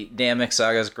 The Namek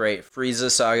saga is great. Frieza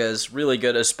saga is really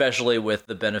good, especially with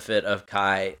the benefit of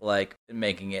Kai, like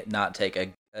making it not take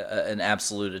an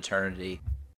absolute eternity.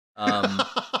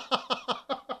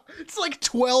 It's like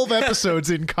 12 episodes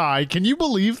in Kai. Can you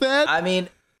believe that? I mean,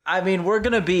 we're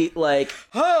gonna be like,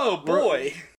 Oh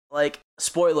boy. like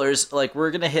spoilers, like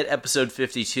we're gonna hit episode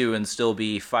 52 and still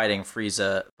be fighting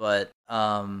Frieza, but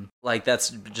like that's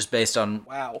just based on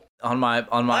Wow. my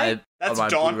That's on my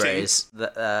daunting. Blu-rays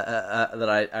that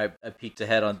I peeked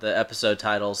ahead on the episode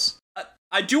titles.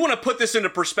 I do want to put this into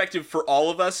perspective for all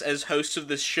of us as hosts of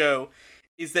this show,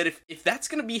 is that if that's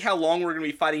going to be how long we're going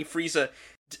to be fighting Frieza,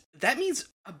 that means,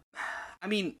 I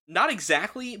mean, not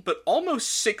exactly, but almost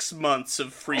 6 months of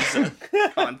Frieza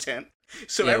content.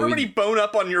 So Yeah, everybody bone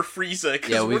up on your Frieza, because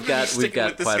Yeah, we're we've going to be got sticking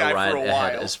with this quite a guy ride for a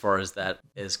ahead while. as far as that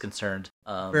is concerned.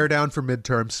 Bear down for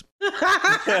midterms.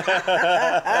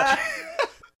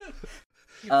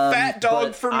 Fat dog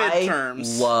but for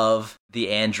midterms. I love the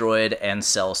Android and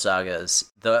Cell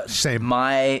sagas. Same.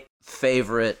 My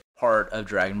favorite part of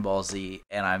Dragon Ball Z,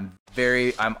 and I'm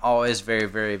always very,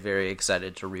 very, very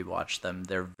excited to rewatch them.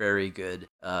 They're very good.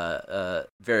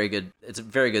 Very good. It's a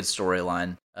very good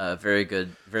storyline. Very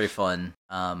good, very fun.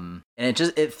 And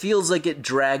it feels like it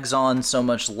drags on so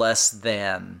much less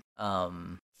than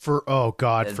For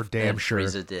damn than sure.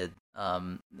 Frieza did.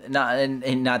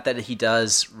 Not that he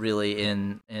does really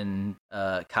in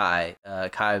Kai.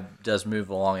 Kai does move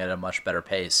along at a much better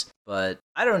pace, but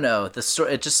I don't know, the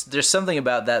story. There's something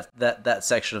about that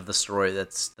section of the story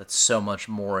that's so much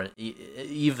more,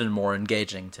 even more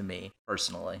engaging to me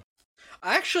personally.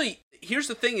 Actually, here's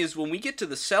the thing: is when we get to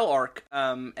the Cell arc,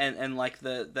 and like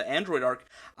the Android arc,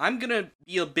 I'm gonna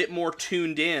be a bit more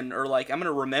tuned in, or like I'm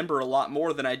gonna remember a lot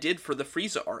more than I did for the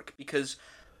Frieza arc, because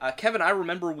Kevin, I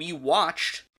remember we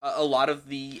watched a lot of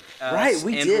the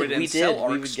Android and Cell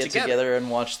arcs We would get together. together and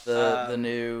watch the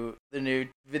new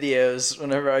videos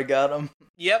whenever I got them.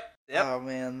 Yep. Oh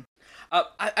man.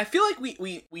 I feel like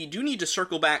we do need to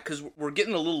circle back, because we're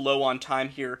getting a little low on time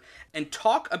here, and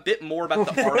talk a bit more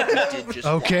about the arc we did just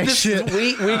Okay, watch. shit.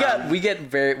 We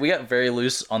got very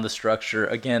loose on the structure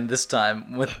again this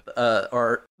time with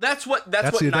our That's what That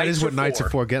is what nights nights are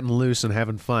for, getting loose and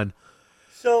having fun.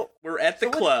 So We're at the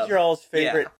what club. is your all's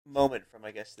favorite moment from, I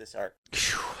guess, this arc?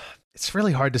 It's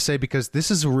really hard to say, because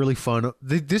this is a really fun.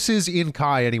 This is in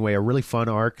Kai anyway, a really fun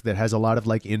arc that has a lot of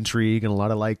like intrigue and a lot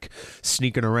of like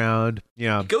sneaking around.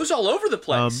 Yeah, It goes all over the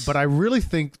place. but I really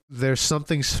think there's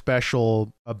something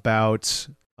special about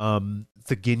the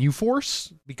Ginyu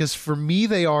Force, because for me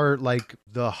they are like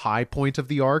the high point of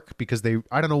the arc, because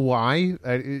I don't know why,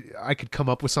 I could come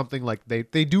up with something like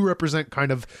they do represent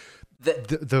kind of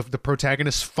the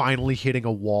protagonist finally hitting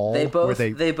a wall. They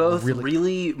both really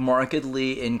really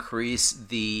markedly increase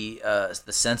the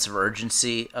sense of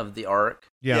urgency of the arc.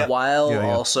 Yeah. While Yeah,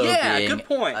 yeah. also Yeah, being good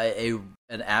point.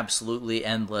 an absolutely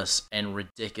endless and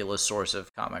ridiculous source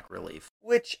of comic relief.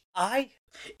 Which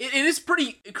It is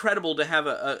pretty incredible to have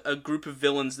a group of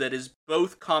villains that is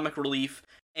both comic relief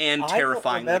and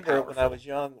terrifying. I don't remember when I was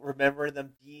young, remember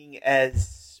them being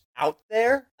as out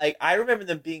there. Like, I remember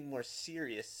them being more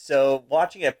serious. So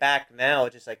watching it back now,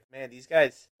 it's just like, man, these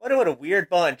guys, what a weird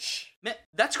bunch. Man,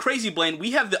 that's crazy, Blaine.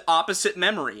 We have the opposite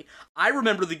memory. I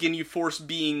remember the Ginyu Force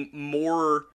being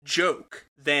more joke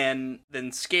than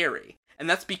scary. And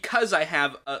that's because I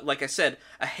have, like I said,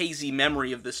 a hazy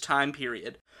memory of this time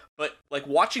period. But, like,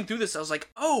 watching through this, I was like,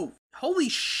 oh, holy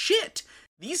shit!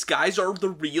 These guys are the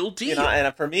real deal. You know,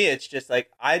 and for me, it's just like,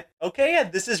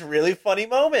 this is really funny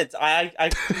moments. I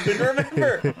couldn't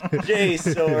remember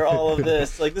Jace or all of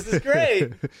this. Like, this is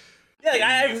great. Yeah, like,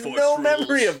 I have Force no rules.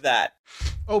 memory of that.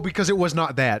 Oh, because it was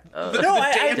not that. No,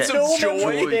 I Dance have of no Joy.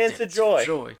 memory of Dance of Joy.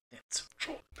 Dance of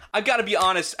Joy. I gotta be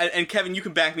honest, and Kevin, you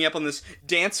can back me up on this.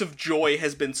 Dance of Joy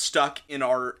has been stuck in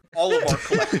all of our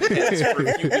collective heads for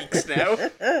a few weeks now.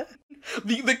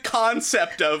 The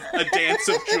concept of a Dance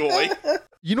of Joy.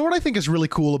 You know what I think is really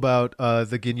cool about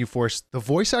the Ginyu Force? The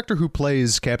voice actor who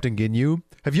plays Captain Ginyu.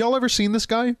 Have y'all ever seen this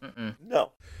guy?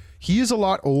 No. He is a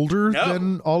lot older No.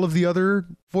 than all of the other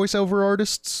voiceover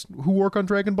artists who work on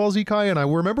Dragon Ball Z Kai, and I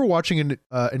remember watching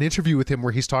an interview with him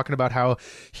where he's talking about how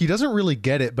he doesn't really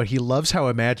get it, but he loves how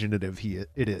imaginative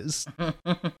it is.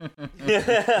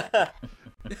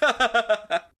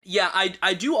 Yeah,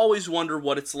 I do always wonder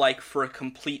what it's like for a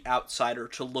complete outsider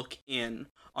to look in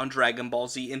on Dragon Ball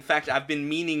Z. In fact, I've been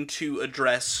meaning to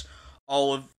address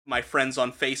all of my friends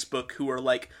on Facebook who are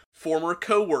like former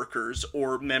co-workers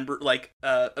or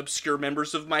obscure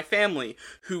members of my family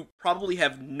who probably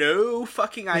have no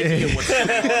fucking idea what's going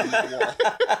on in the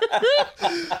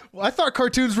wall. Well, I thought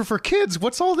cartoons were for kids.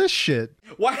 What's all this shit?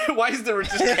 Why is there a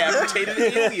decapitated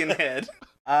alien head?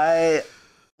 I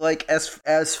like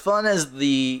as fun as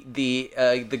the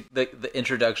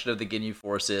introduction of the Ginyu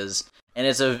Force is, and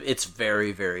it's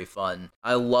very, very fun.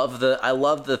 I love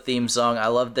the theme song. I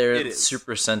love their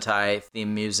Super Sentai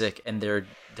theme music and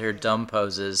their dumb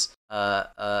poses.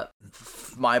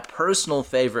 My personal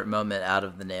favorite moment out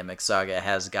of the Namek saga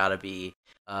has got to be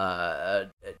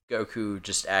Goku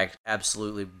just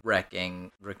absolutely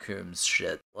wrecking Raccoon's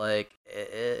shit. Like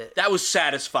that was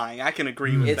satisfying. I can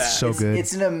agree with that. It's so good.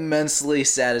 It's an immensely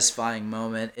satisfying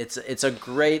moment. It's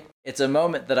a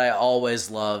moment that I always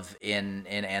love in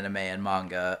anime and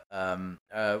manga,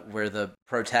 where the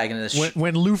protagonist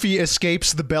when Luffy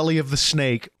escapes the belly of the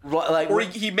snake, or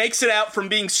he makes it out from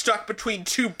being stuck between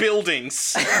two buildings.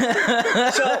 So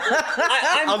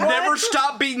I'll never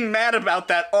stop being mad about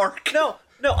that arc. No,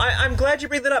 I'm glad you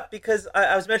bring that up because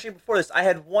I was mentioning before this. I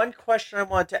had one question I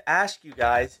wanted to ask you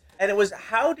guys, and it was,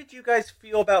 how did you guys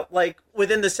feel about, like,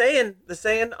 within the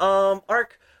Saiyan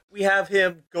arc? We have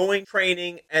him going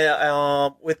training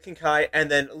with Kinkai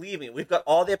and then leaving. We've got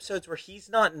all the episodes where he's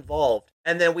not involved,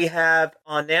 and then we have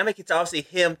on Namek. It's obviously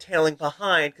him tailing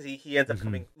behind because he ends up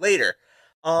coming later.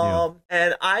 And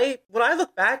when I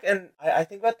look back and I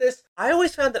think about this, I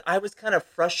always found that I was kind of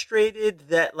frustrated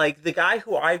that, like, the guy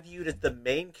who I viewed as the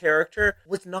main character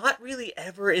was not really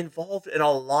ever involved in a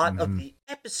lot of the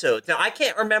episodes. Now, I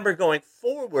can't remember going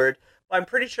forward, but I'm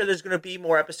pretty sure there's going to be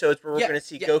more episodes where we're going to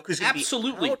see Goku's going to be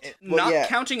absolutely. out. Not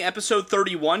counting episode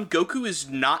 31, Goku is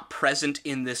not present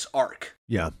in this arc.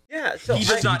 Yeah. Yeah, so he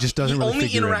does not. He just doesn't really only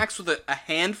figure interacts with a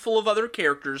handful of other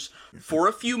characters for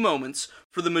a few moments.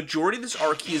 For the majority of this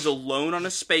arc, he is alone on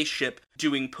a spaceship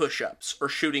doing push-ups or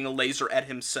shooting a laser at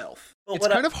himself. It's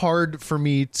kind of hard for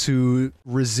me to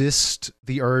resist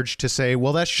the urge to say,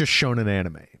 well, that's just shonen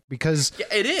anime. Because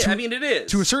it is. It is.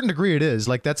 To a certain degree, it is.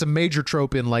 Like, that's a major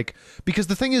trope in, like... Because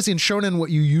the thing is, in shonen, what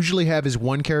you usually have is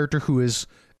one character who is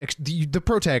the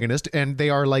protagonist, and they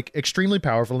are, like, extremely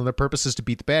powerful, and their purpose is to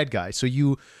beat the bad guy. So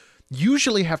you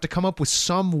usually have to come up with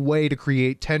some way to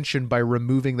create tension by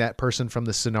removing that person from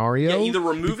the scenario. Yeah, either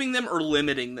removing them or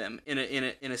limiting them in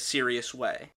a serious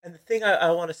way. And the thing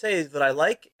I want to say is that I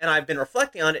like, and I've been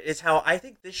reflecting on it, is how I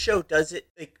think this show does it,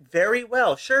 like, very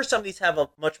well. Sure, some of these have a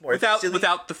much more without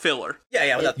the filler.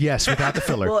 Yeah, without the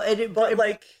filler. Well, but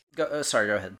like. Sorry,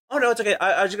 go ahead. Oh no, it's okay.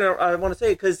 I want to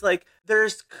say it because, like,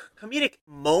 there's comedic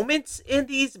moments in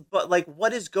these, but, like,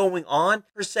 what is going on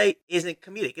per se isn't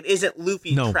comedic. It isn't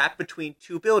Luffy trapped between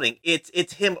two buildings.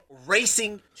 It's him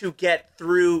racing to get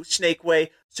through Snake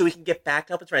Way so he can get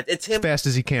back up his friends. It's him as fast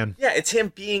as he can. Yeah, it's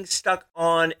him being stuck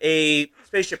on a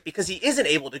spaceship because he isn't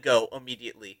able to go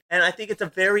immediately. And I think it's a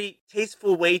very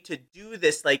tasteful way to do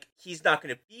this. Like, he's not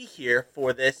going to be here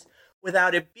for this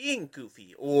without it being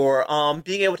goofy, or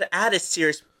being able to add a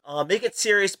serious, make it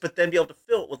serious, but then be able to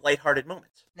fill it with lighthearted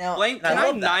moments. Now, Blaine, can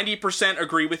I 90%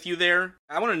 agree with you there?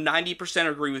 I want to 90%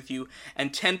 agree with you,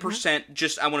 and 10%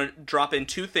 just, I want to drop in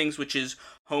two things, which is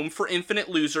Home for Infinite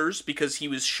Losers, because he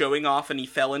was showing off and he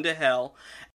fell into hell,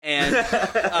 and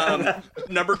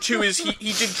number two is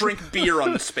he did drink beer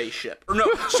on the spaceship. Or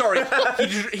no, sorry,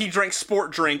 he drank sport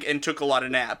drink and took a lot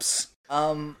of naps.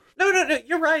 No,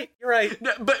 you're right.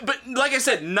 No, but like I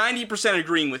said, 90%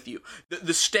 agreeing with you.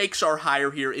 The stakes are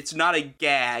higher here. It's not a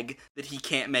gag that he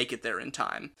can't make it there in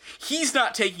time. He's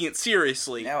not taking it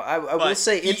seriously. Now, I will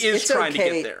say it's trying okay.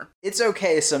 to get there. It's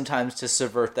okay sometimes to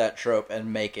subvert that trope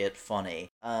and make it funny.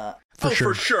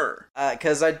 For sure.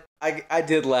 Because I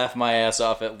did laugh my ass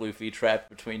off at Luffy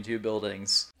trapped between two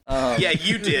buildings. Yeah,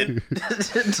 you did.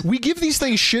 We give these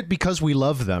things shit because we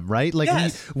love them, right? Like,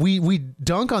 yes. we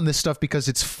dunk on this stuff because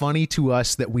it's funny to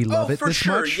us that we love it this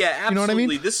much. Yeah, absolutely. You know what I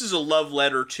mean? This is a love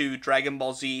letter to Dragon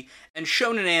Ball Z and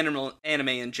shonen anime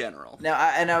in general. Now,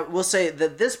 I will say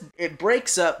that it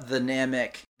breaks up the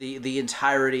Namek, the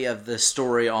entirety of the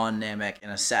story on Namek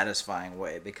in a satisfying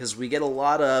way, because we get a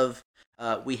lot of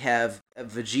we have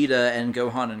Vegeta and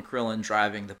Gohan and Krillin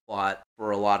driving the plot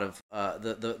for a lot of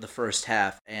the first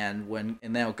half, and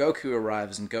now Goku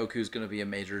arrives, and Goku's going to be a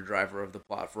major driver of the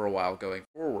plot for a while going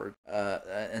forward.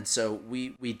 And so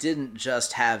we didn't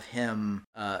just have him.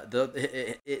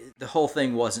 The whole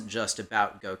thing wasn't just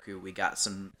about Goku. We got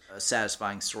some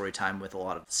satisfying story time with a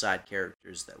lot of the side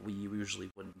characters that we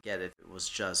usually wouldn't get if it was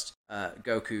just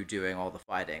Goku doing all the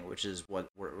fighting, which is what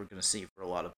we're going to see for a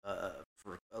lot of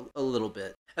for a little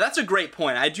bit. That's a great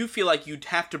point. I do feel like you'd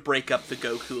have to break up the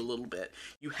Goku a little bit.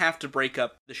 You have to break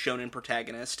up the shonen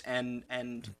protagonist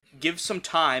and give some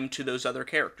time to those other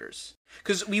characters.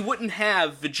 Because we wouldn't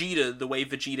have Vegeta the way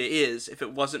Vegeta is if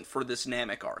it wasn't for this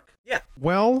Namek arc. Yeah.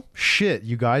 Well, shit,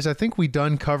 you guys. I think we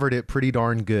done covered it pretty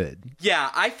darn good. Yeah,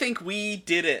 I think we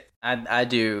did it. I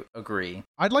do agree.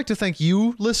 I'd like to thank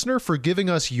you, listener, for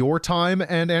giving us your time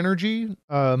and energy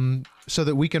so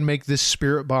that we can make this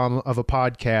spirit bomb of a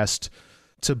podcast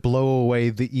to blow away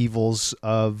the evils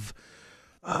of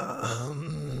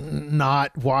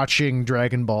not watching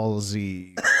Dragon Ball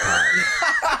Z.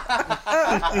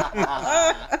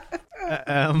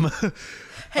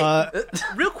 Hey,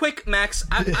 real quick, Max,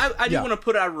 I do Yeah. want to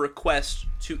put out a request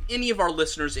to any of our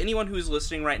listeners, anyone who's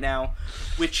listening right now,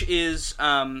 which is,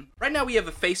 right now we have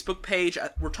a Facebook page.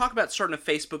 We're talking about starting a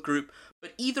Facebook group,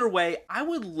 but either way, I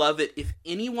would love it if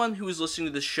anyone who is listening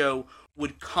to this show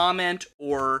would comment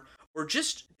or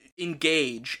just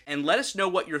engage and let us know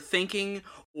what you're thinking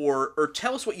or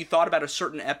tell us what you thought about a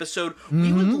certain episode.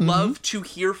 We would love to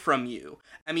hear from you.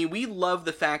 I mean, we love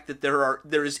the fact that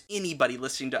there is anybody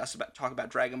listening to us talk about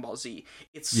Dragon Ball Z.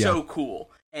 It's so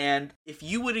cool. And if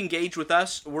you would engage with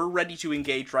us, we're ready to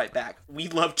engage right back. We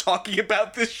love talking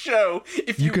about this show.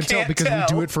 If you can tell can't because we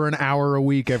do it for an hour a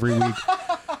week every week.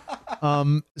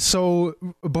 So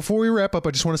before we wrap up,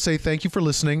 I just want to say thank you for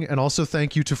listening, and also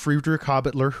thank you to Friedrich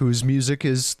Hobbitler, whose music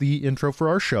is the intro for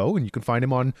our show, and you can find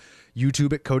him on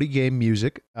YouTube at Cody Game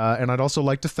Music. And I'd also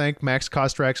like to thank Max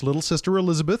Kostrak's little sister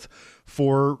Elizabeth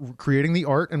for creating the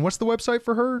art. And what's the website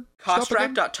for her?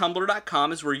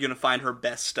 Kostrak.tumblr.com is where you're going to find her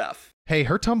best stuff. Hey,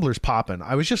 her Tumblr's popping.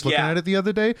 I was just looking at it the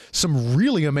other day. Some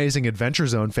really amazing Adventure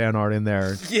Zone fan art in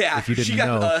there. Yeah, if you didn't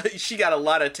know. She got a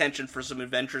lot of attention for some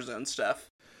Adventure Zone stuff.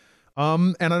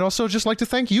 And I'd also just like to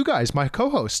thank you guys, my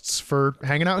co-hosts, for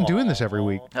hanging out and doing this every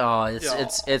week. Oh,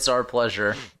 it's our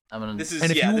pleasure. This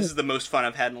is the most fun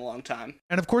I've had in a long time.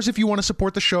 And of course, if you want to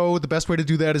support the show, the best way to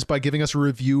do that is by giving us a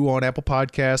review on Apple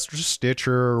Podcasts or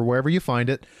Stitcher or wherever you find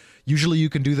it. Usually you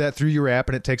can do that through your app,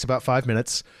 and it takes about 5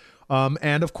 minutes.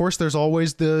 And of course, there's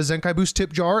always the Zenkai Boost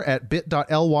tip jar at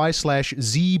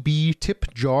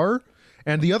bit.ly/zbtipjar.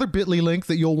 And the other bit.ly link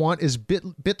that you'll want is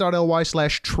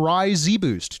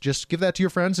bit.ly/tryzboost. Just give that to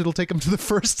your friends. It'll take them to the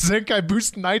first Zenkai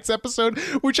Boost Nights episode,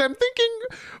 which I'm thinking,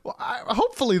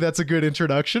 hopefully that's a good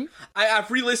introduction. I've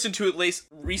re-listened to it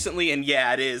recently, and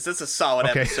yeah, it is. That's a solid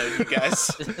episode, you guys.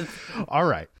 All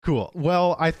right, cool.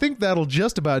 Well, I think that'll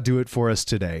just about do it for us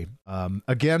today.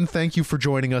 Again, thank you for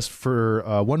joining us for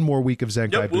one more week of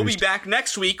Zenkai Boost. We'll be back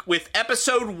next week with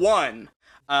episode 1.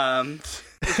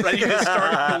 Ready to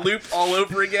start the loop all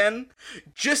over again?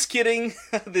 Just kidding.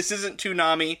 This isn't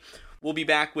Toonami. We'll be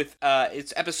back with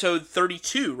it's episode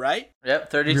 32, right? Yep,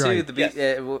 32. Right.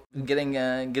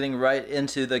 Getting right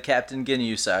into the Captain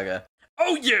Ginyu saga.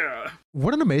 Oh yeah!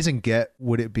 What an amazing get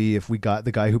would it be if we got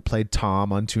the guy who played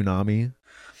Tom on Toonami?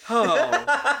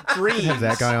 Oh, dreams. Have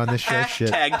that guy on this show.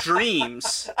 Hashtag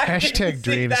dreams. Hashtag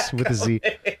dreams with a Z.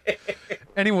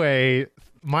 Anyway,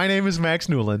 my name is Max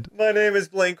Newland. My name is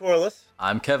Blaine Corliss.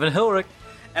 I'm Kevin Hilrich.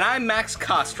 And I'm Max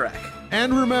Kostrak.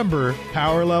 And remember,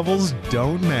 power levels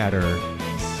don't matter.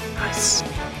 Nice.